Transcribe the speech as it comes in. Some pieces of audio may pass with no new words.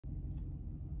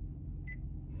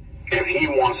if he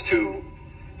wants to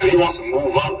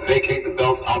move up, vacate the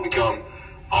belts, I'll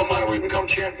find a way to become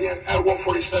champion at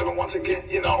 147 once again.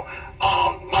 You know,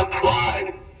 my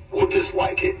pride will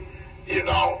dislike it. You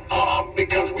know,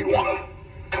 because we want to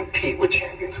compete with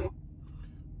champions.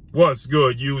 What's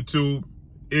good, YouTube?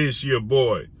 It's your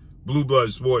boy, Blue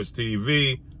Blood Sports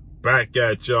TV, back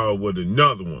at y'all with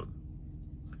another one.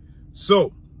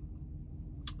 So,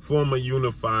 former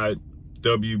unified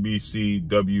WBC,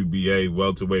 WBA,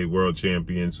 welterweight world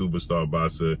champion, superstar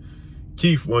boxer,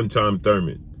 Keith one-time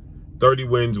Thurman. 30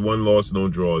 wins, 1 loss, no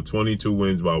draw, 22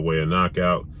 wins by way of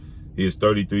knockout. He is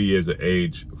 33 years of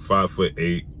age,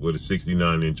 5'8", with a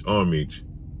 69-inch arm reach.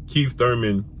 Keith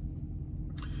Thurman,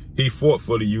 he fought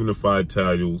for the unified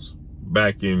titles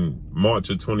back in March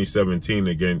of 2017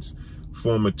 against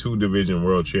former 2-division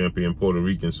world champion Puerto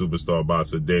Rican superstar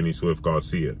boxer Danny Swift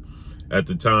Garcia. At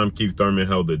the time, Keith Thurman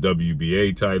held the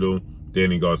WBA title.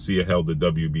 Danny Garcia held the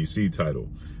WBC title.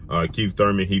 Keith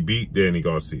Thurman, he beat Danny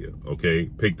Garcia, okay?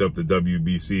 Picked up the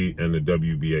WBC and the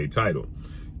WBA title.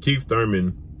 Keith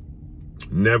Thurman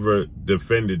never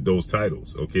defended those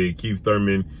titles, okay? Keith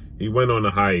Thurman, he went on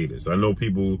a hiatus. I know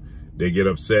people, they get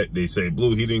upset. They say,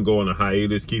 Blue, he didn't go on a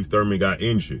hiatus. Keith Thurman got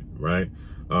injured, right?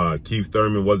 Keith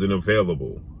Thurman wasn't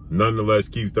available. Nonetheless,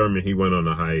 Keith Thurman, he went on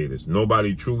a hiatus.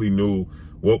 Nobody truly knew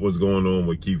what was going on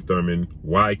with Keith Thurman,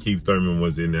 why Keith Thurman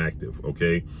was inactive,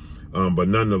 okay? But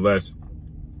nonetheless,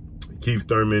 Keith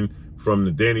Thurman, from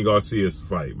the Danny Garcia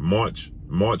fight, March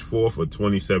 4th of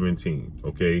 2017,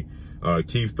 okay?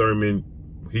 Keith Thurman,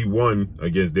 he won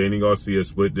against Danny Garcia,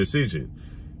 split decision.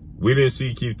 We didn't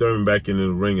see Keith Thurman back in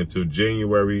the ring until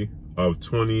January of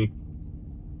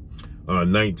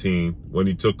 2019 when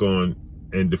he took on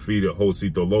and defeated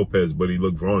Josito Lopez, but he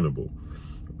looked vulnerable.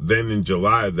 Then in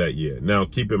July of that year. Now,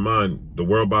 keep in mind, the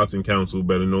World Boxing Council,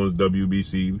 better known as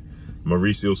WBC,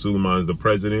 Mauricio Suleiman is the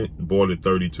president, board of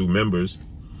 32 members,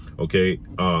 okay?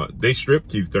 They stripped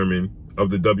Keith Thurman of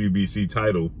the WBC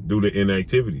title due to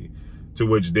inactivity, to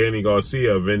which Danny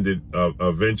Garcia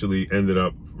eventually ended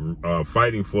up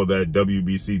fighting for that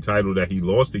WBC title that he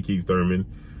lost to Keith Thurman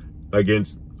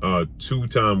against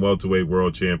 2-time welterweight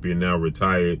world champion, now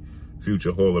retired,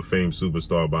 future Hall of Fame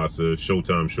superstar boxer,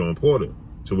 Showtime Shawn Porter,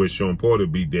 to which Shawn Porter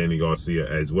beat Danny Garcia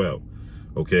as well.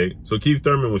 Okay, so Keith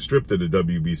Thurman was stripped of the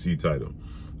WBC title.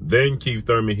 Then Keith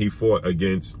Thurman, he fought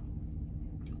against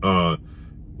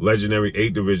legendary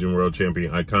 8-division world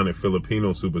champion, iconic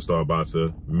Filipino superstar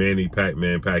boxer, Manny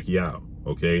Pac-Man Pacquiao.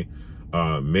 Okay,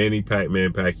 Manny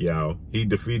Pac-Man Pacquiao, he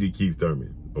defeated Keith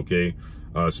Thurman. Okay,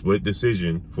 split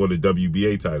decision for the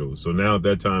WBA title. So now at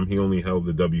that time, he only held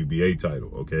the WBA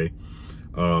title. Okay,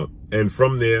 and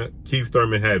from there, Keith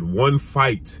Thurman had 1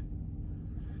 fight.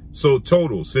 So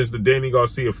total, since the Danny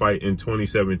Garcia fight in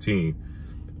 2017,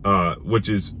 which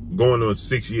is going on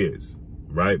 6 years,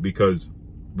 right? Because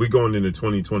we're going into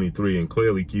 2023, and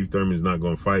clearly Keith Thurman is not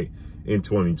going to fight in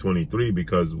 2023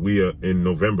 because we are in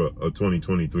November of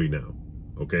 2023 now,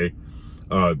 okay?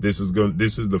 This is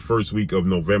the first week of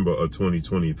November of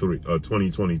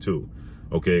 2022,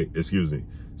 okay? Excuse me.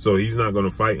 So he's not going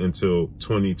to fight until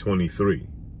 2023.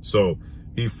 So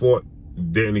he fought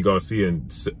Danny Garcia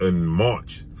in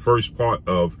March, first part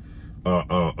of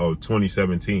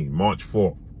 2017, March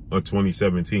 4th of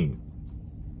 2017.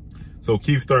 So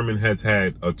Keith Thurman has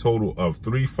had a total of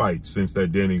 3 fights since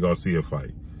that Danny Garcia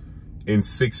fight in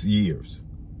 6 years.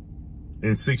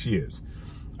 In 6 years.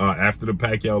 After the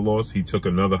Pacquiao loss, he took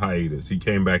another hiatus. He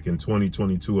came back in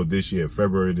 2022 of this year,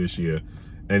 February of this year,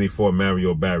 and he fought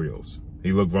Mario Barrios.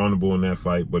 He looked vulnerable in that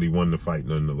fight, but he won the fight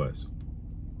nonetheless.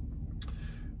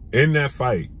 In that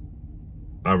fight,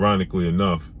 ironically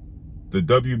enough, the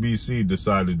WBC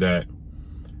decided that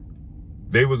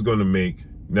they was going to make,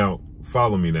 now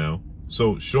follow me now.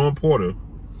 So Shawn Porter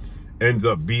ends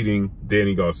up beating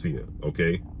Danny Garcia,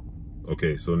 okay?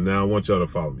 Okay, so now I want y'all to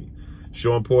follow me.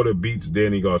 Shawn Porter beats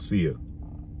Danny Garcia,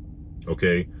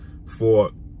 okay,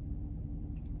 for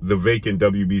the vacant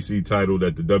WBC title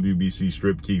that the WBC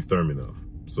stripped Keith Thurman of.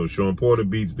 So Shawn Porter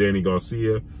beats Danny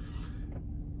Garcia.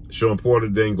 Shawn Porter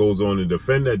then goes on to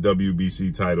defend that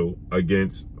WBC title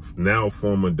against now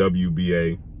former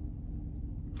WBA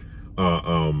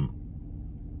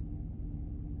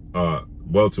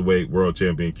welterweight world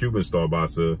champion Cuban star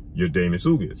boxer Yordenis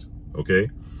Ugas. Okay,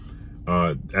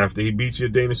 after he beats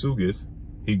Yordenis Ugas,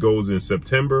 he goes in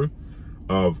September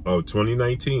of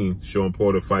 2019. Shawn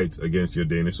Porter fights against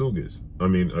Yordenis Ugas. I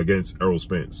mean, against Errol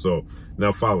Spence. So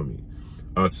now follow me.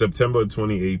 September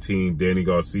 2018, Danny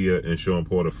Garcia and Shawn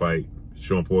Porter fight.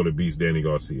 Shawn Porter beats Danny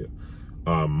Garcia.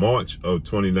 March of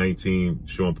 2019,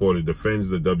 Sean Porter defends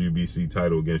the WBC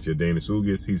title against Yordenis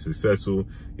Ugas. He's successful.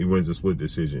 He wins a split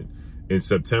decision. In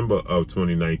September of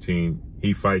 2019,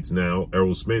 he fights now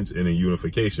Errol Spence in a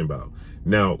unification bout.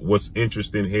 Now, what's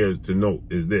interesting here to note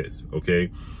is this, okay,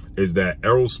 is that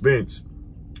Errol Spence,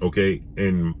 okay,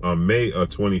 in May of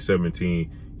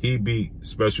 2017, he beat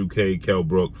Special K Kell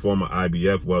Brook, former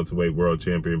IBF welterweight world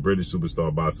champion, British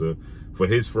superstar boxer, for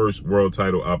his first world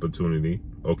title opportunity,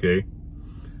 okay?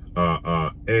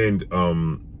 For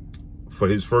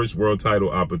his first world title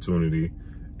opportunity,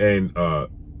 and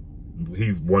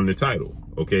he won the title,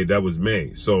 okay? That was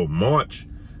May. So March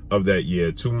of that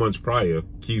year, 2 months prior,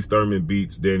 Keith Thurman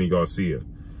beats Danny Garcia.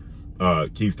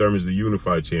 Keith Thurman is the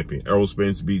unified champion. Errol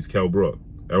Spence beats Kell Brook.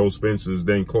 Errol Spence is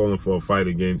then calling for a fight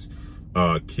against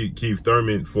Keith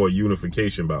Thurman for a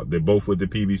unification bout. They're both with the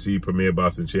PBC, Premier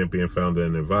Boxing Champion, founder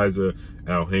and advisor,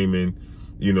 Al Heyman,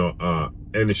 you know,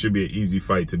 and it should be an easy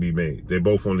fight to be made. They're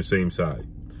both on the same side,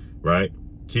 right?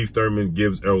 Keith Thurman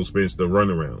gives Errol Spence the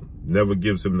runaround, never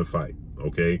gives him the fight,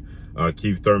 okay?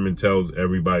 Keith Thurman tells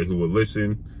everybody who will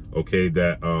listen, okay,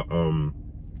 that,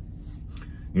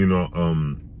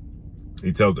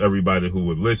 he tells everybody who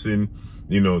would listen,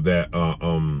 you know, that,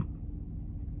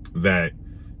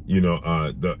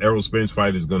 the Errol Spence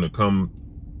fight is going to come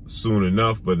soon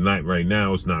enough, but not right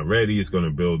now. It's not ready. It's going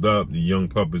to build up. The young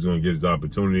pup is going to get his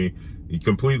opportunity. He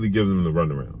completely gives him the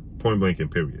runaround, point blank and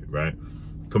period, right?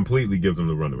 Completely gives him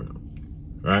the runaround,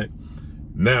 right?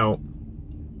 Now,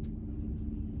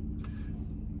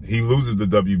 he loses the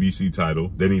WBC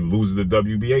title, then he loses the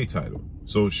WBA title.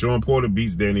 So Sean Porter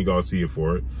beats Danny Garcia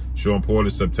for it. Sean Porter,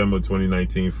 September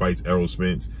 2019, fights Errol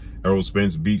Spence. Errol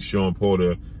Spence beats Sean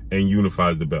Porter and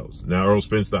unifies the belts. Now, Errol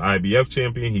Spence, the IBF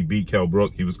champion, he beat Kell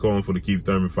Brook. He was calling for the Keith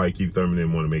Thurman fight. Keith Thurman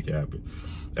didn't want to make it happen.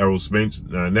 Errol Spence,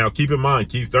 now keep in mind,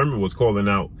 Keith Thurman was calling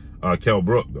out Kell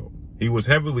Brook, though. He was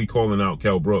heavily calling out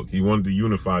Kell Brook. He wanted to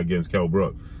unify against Kell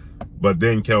Brook. But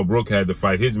then Kell Brook had to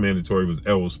fight. His mandatory was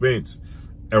Errol Spence.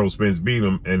 Errol Spence beat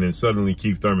him, and then suddenly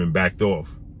Keith Thurman backed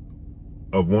off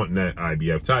of wanting that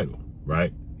IBF title,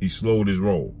 right? He slowed his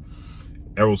roll.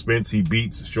 Errol Spence, he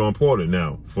beats Sean Porter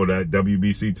now for that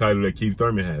WBC title that Keith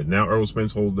Thurman has. Now Errol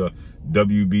Spence holds the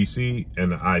WBC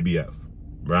and the IBF,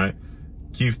 right?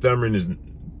 Keith Thurman is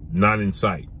not in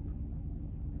sight.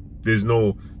 There's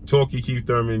no talky Keith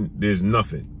Thurman. There's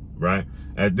nothing, right?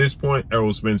 At this point,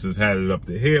 Errol Spence has had it up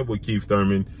to here with Keith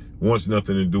Thurman, wants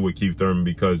nothing to do with Keith Thurman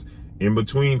because in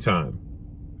between time,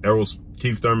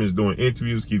 Keith Thurman is doing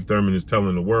interviews. Keith Thurman is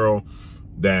telling the world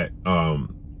that,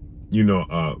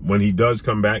 when he does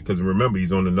come back, because remember,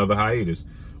 he's on another hiatus.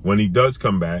 When he does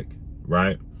come back,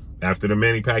 right, after the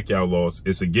Manny Pacquiao loss,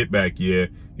 it's a get-back year.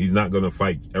 He's not going to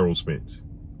fight Errol Spence,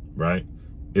 right?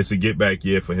 It's a get-back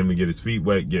year for him to get his feet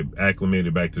wet, get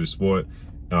acclimated back to the sport,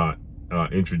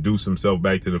 introduce himself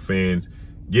back to the fans,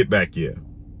 get-back year,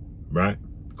 right?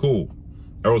 Cool.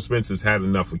 Errol Spence has had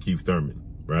enough of Keith Thurman,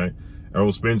 right?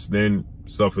 Errol Spence then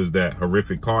suffers that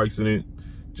horrific car accident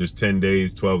just 10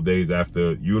 days, 12 days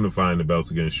after unifying the belts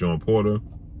against Sean Porter.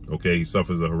 Okay, he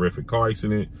suffers a horrific car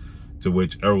accident to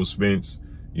which Errol Spence,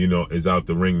 is out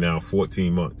the ring now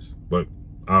 14 months. But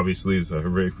obviously it's a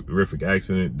horrific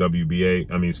accident.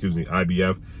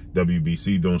 IBF,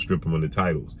 WBC don't strip him of the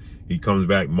titles. He comes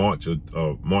back March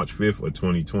 5th of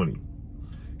 2020.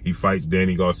 He fights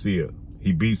Danny Garcia.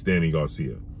 He beats Danny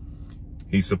Garcia.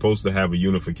 He's supposed to have a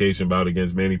unification bout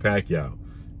against Manny Pacquiao.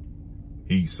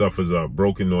 He suffers a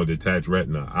broken or detached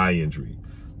retina, eye injury,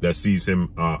 that sees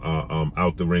him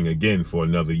out the ring again for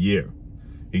another year.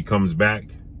 He comes back.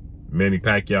 Manny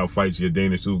Pacquiao fights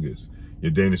Yordenis Ugas.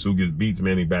 Yordenis Ugas beats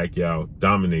Manny Pacquiao,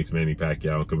 dominates Manny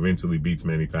Pacquiao, convincingly beats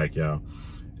Manny Pacquiao.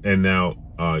 And now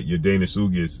Yordenis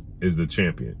Ugas is the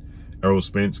champion. Errol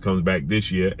Spence comes back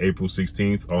this year, April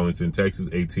 16th, Arlington, Texas,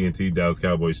 AT&T, Dallas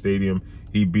Cowboys Stadium.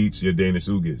 He beats Yordenis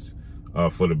Ugas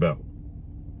for the belt.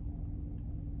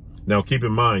 Now, keep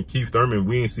in mind, Keith Thurman,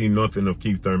 we ain't seen nothing of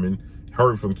Keith Thurman,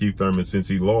 heard from Keith Thurman since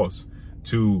he lost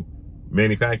to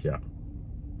Manny Pacquiao,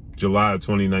 July of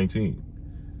 2019.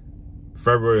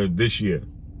 February of this year,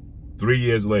 3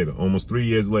 years later, almost 3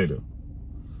 years later,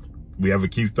 we have a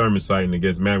Keith Thurman sighting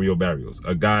against Mario Barrios,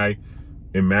 a guy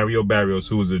in Mario Barrios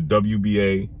who was a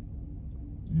WBA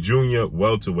junior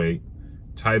welterweight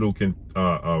title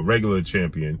regular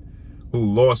champion,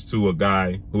 who lost to a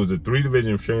guy who was a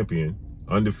 3-division champion,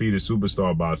 undefeated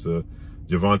superstar boxer,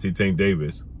 Gervonta Tank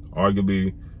Davis,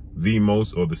 arguably the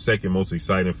most or the second most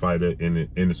exciting fighter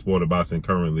in the sport of boxing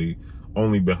currently,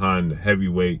 only behind the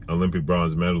heavyweight Olympic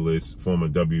bronze medalist, former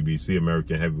WBC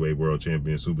American heavyweight world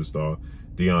champion superstar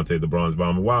Deontay the Bronze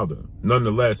Bomber Wilder.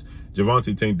 Nonetheless,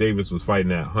 Gervonta Tank Davis was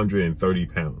fighting at 130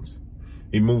 pounds.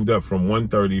 He moved up from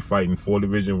 130, fighting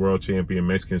 4-division world champion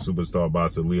Mexican superstar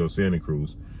boxer Leo Santa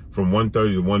Cruz. From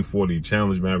 130 to 140,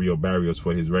 challenged Mario Barrios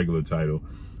for his regular title.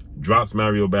 Drops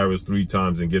Mario Barrios 3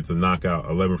 times and gets a knockout,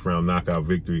 11th round knockout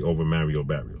victory over Mario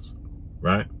Barrios.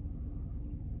 Right?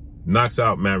 Knocks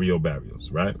out Mario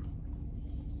Barrios, right?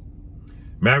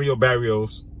 Mario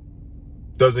Barrios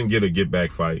doesn't get a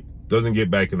get-back fight, doesn't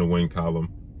get back in the win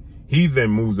column. He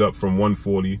then moves up from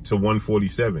 140 to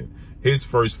 147. His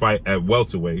first fight at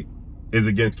welterweight is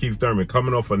against Keith Thurman,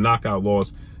 coming off a knockout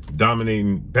loss,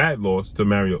 dominating bad loss to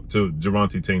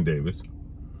Gervonta Tank Davis.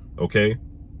 Okay?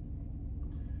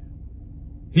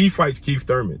 He fights Keith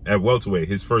Thurman at welterweight,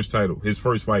 his first title, his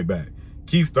first fight back.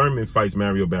 Keith Thurman fights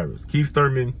Mario Barrios. Keith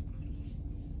Thurman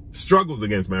struggles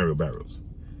against Mario Barrios.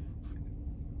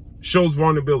 Shows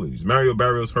vulnerabilities. Mario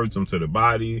Barrios hurts him to the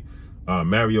body.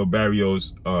 Mario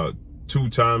Barrios 2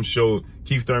 times showed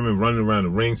Keith Thurman running around the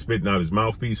ring, spitting out his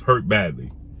mouthpiece, hurt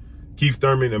badly. Keith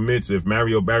Thurman admits if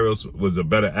Mario Barrios was a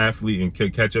better athlete and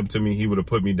could catch up to me, he would have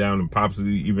put me down and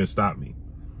possibly even stopped me.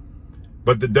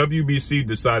 But the WBC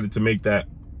decided to make that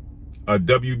a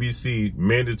WBC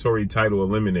mandatory title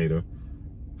eliminator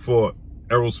for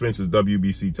Errol Spence's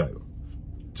WBC title.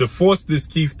 To force this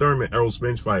Keith Thurman Errol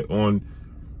Spence fight on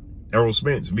Errol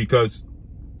Spence, because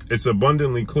it's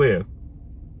abundantly clear,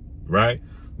 right,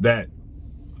 that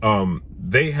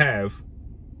they have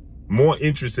more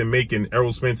interest in making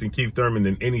Errol Spence and Keith Thurman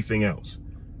than anything else,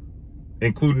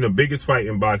 including the biggest fight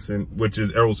in boxing, which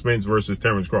is Errol Spence versus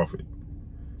Terrence Crawford.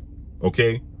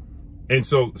 Okay? And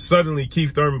so suddenly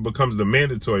Keith Thurman becomes the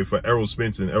mandatory for Errol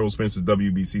Spence and Errol Spence's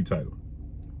WBC title.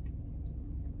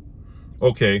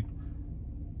 Okay.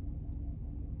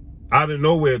 Out of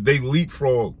nowhere, they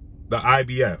leapfrog the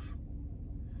IBF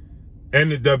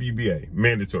and the WBA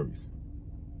mandatories,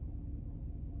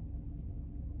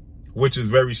 which is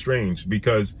very strange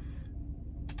because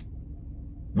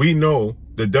we know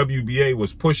the WBA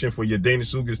was pushing for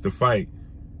Yordenis Ugas to fight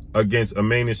against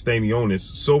Emanis Stanionis,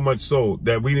 so much so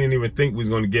that we didn't even think we was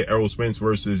going to get Errol Spence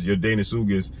versus Yordenis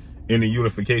Ugas in the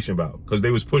unification bout, because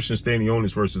they was pushing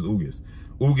Stanionis versus Ugas.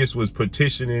 Ugas was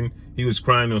petitioning. He was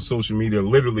crying on social media,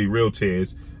 literally real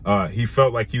tears. He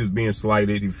felt like he was being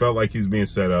slighted. He felt like he was being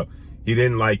set up. He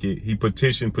didn't like it. He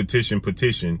petitioned.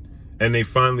 And they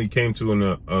finally came to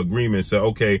an agreement and said,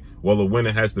 okay, well, the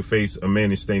winner has to face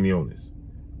Emanis Stanionis.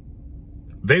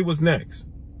 They was next.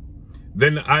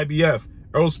 Then the IBF.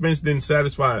 Errol Spence didn't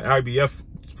satisfy an IBF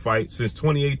fight since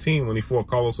 2018 when he fought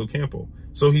Carlos Ocampo.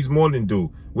 So he's more than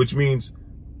due, which means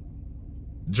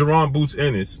Jerron Boots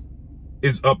Ennis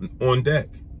is up on deck.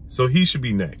 So he should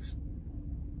be next.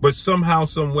 But somehow,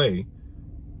 some way,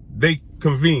 they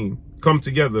come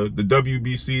together, the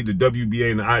WBC, the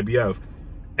WBA, and the IBF,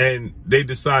 and they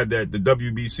decide that the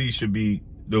WBC should be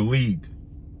the lead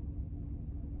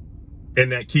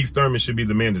and that Keith Thurman should be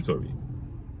the mandatory.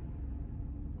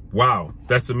 Wow,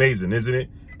 that's amazing, isn't it?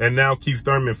 And now Keith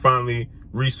Thurman finally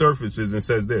resurfaces and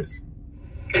says this.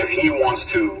 If he wants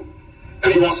to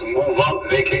move up,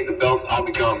 vacate the belts,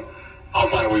 I'll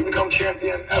find a way to become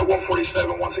champion at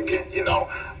 147 once again, you know.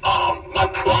 My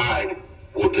pride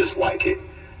will dislike it,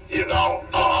 you know,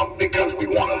 because we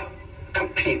want to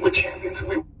compete with champions.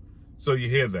 So you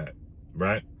hear that,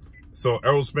 right? So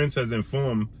Errol Spence has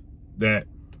informed that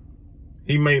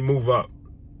he may move up.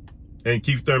 And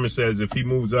Keith Thurman says if he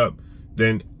moves up,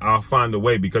 then I'll find a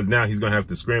way, because now he's going to have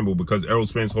to scramble because Errol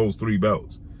Spence holds 3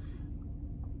 belts.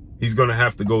 He's going to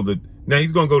have to go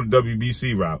he's going to go the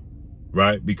WBC route,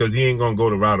 right? Because he ain't going to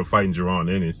go the route of fighting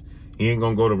Jerron Ennis. He ain't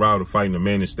going to go the route of fighting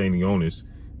Emanis Stanionis.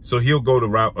 So he'll go the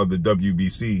route of the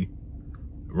WBC,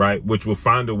 right? Which will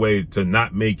find a way to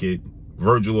not make it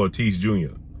Virgil Ortiz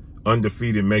Jr.,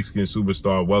 undefeated Mexican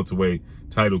superstar welterweight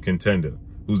title contender,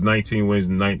 who's 19 wins,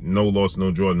 no loss,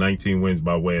 no draw, 19 wins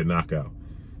by way of knockout,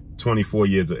 24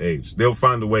 years of age. They'll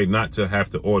find a way not to have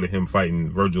to order him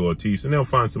fighting Virgil Ortiz, and they'll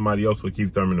find somebody else for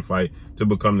Keith Thurman to fight to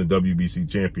become the WBC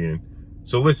champion.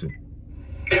 So listen.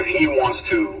 If he wants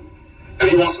to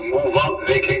move up,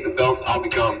 vacate the belts, I'll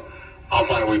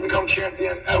find a way to become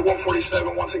champion at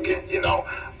 147 once again, you know.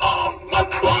 My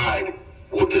pride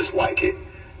will dislike it,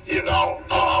 you know,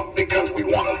 because we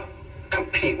want to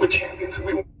compete with champions.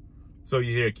 So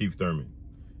you hear Keith Thurman.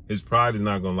 His pride is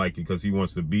not going to like it because he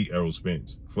wants to beat Errol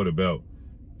Spence for the belt.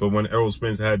 But when Errol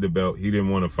Spence had the belt, he didn't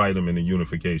want to fight him in the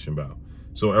unification bout.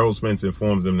 So Errol Spence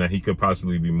informs him that he could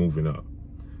possibly be moving up.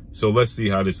 So let's see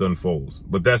how this unfolds.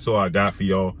 But that's all I got for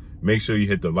y'all. Make sure you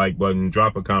hit the like button.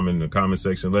 Drop a comment in the comment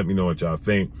section. Let me know what y'all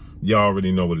think. Y'all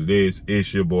already know what it is.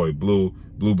 It's your boy Blue,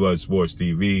 Blue Blood Sports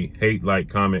TV. Hate, like,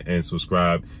 comment, and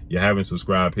subscribe. You haven't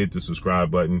subscribed, hit the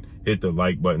subscribe button, hit the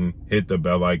like button, hit the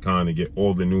bell icon to get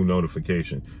all the new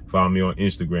notifications. Follow me on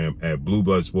Instagram at Blue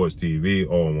Blood Sports TV,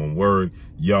 all in one word.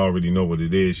 Y'all already know what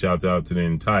it is. Shout out to the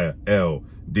entire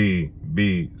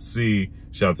LDBC.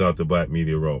 Shout out to Black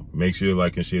Media Row. Make sure you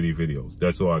like and share these videos.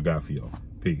 That's all I got for y'all.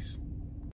 Peace.